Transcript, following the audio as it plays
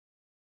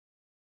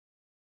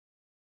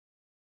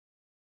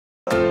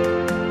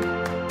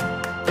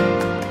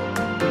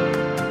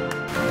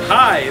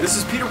Hi, this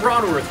is Peter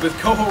Broadworth with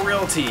Coho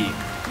Realty.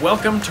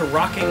 Welcome to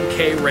Rocking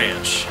K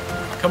Ranch.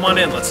 Come on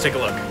in, let's take a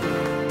look.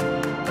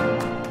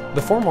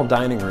 The formal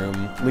dining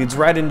room leads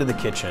right into the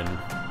kitchen,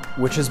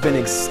 which has been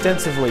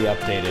extensively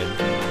updated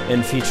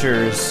and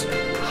features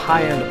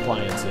high-end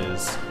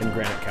appliances and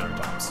granite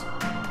countertops.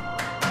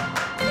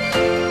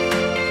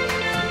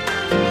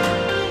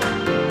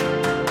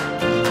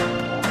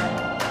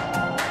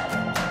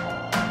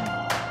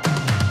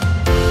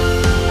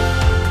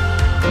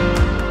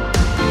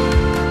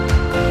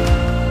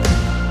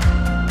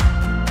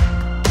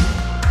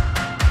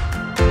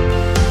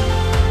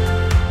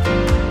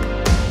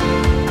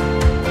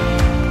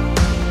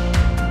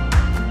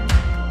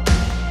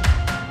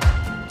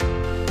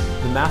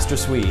 The master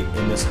suite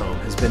in this home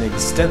has been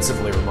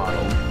extensively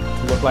remodeled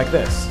to look like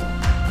this.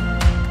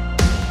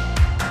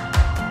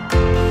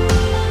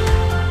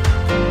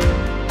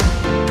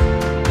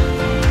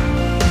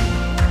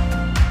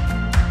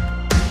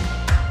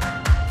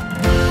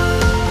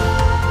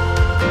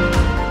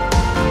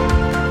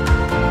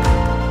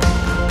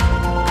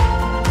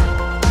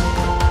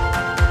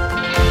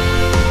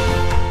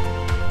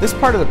 This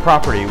part of the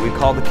property we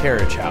call the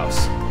Carriage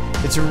House.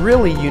 It's a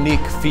really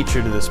unique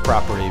feature to this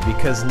property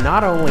because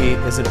not only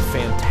is it a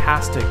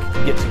fantastic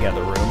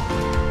get-together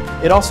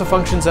room, it also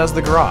functions as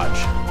the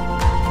garage.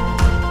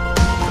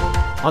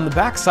 On the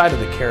back side of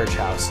the Carriage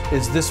House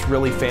is this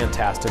really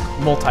fantastic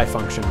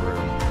multi-function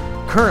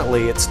room.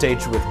 Currently it's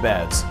staged with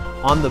beds.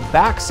 On the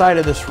back side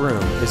of this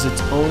room is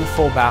its own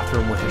full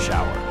bathroom with a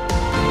shower.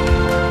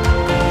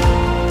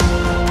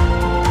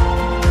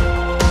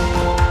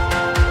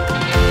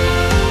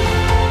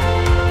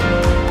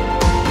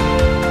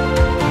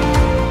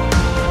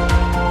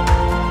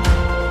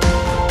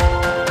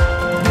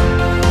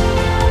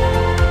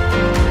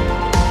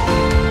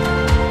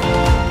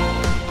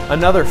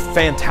 Another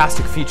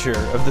fantastic feature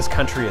of this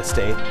country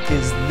estate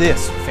is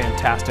this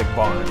fantastic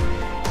barn.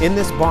 In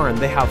this barn,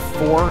 they have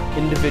 4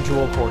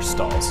 individual horse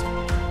stalls.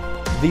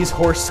 These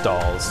horse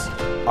stalls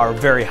are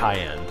very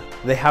high-end.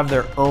 They have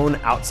their own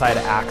outside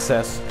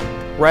access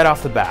right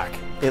off the back.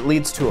 It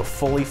leads to a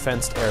fully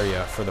fenced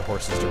area for the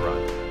horses to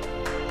run.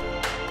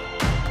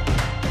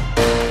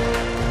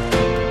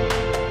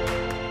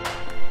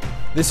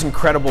 This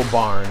incredible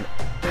barn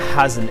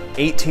has an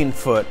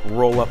 18-foot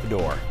roll-up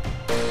door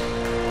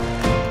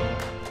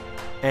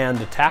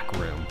and a tack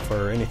room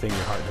for anything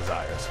your heart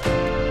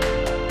desires.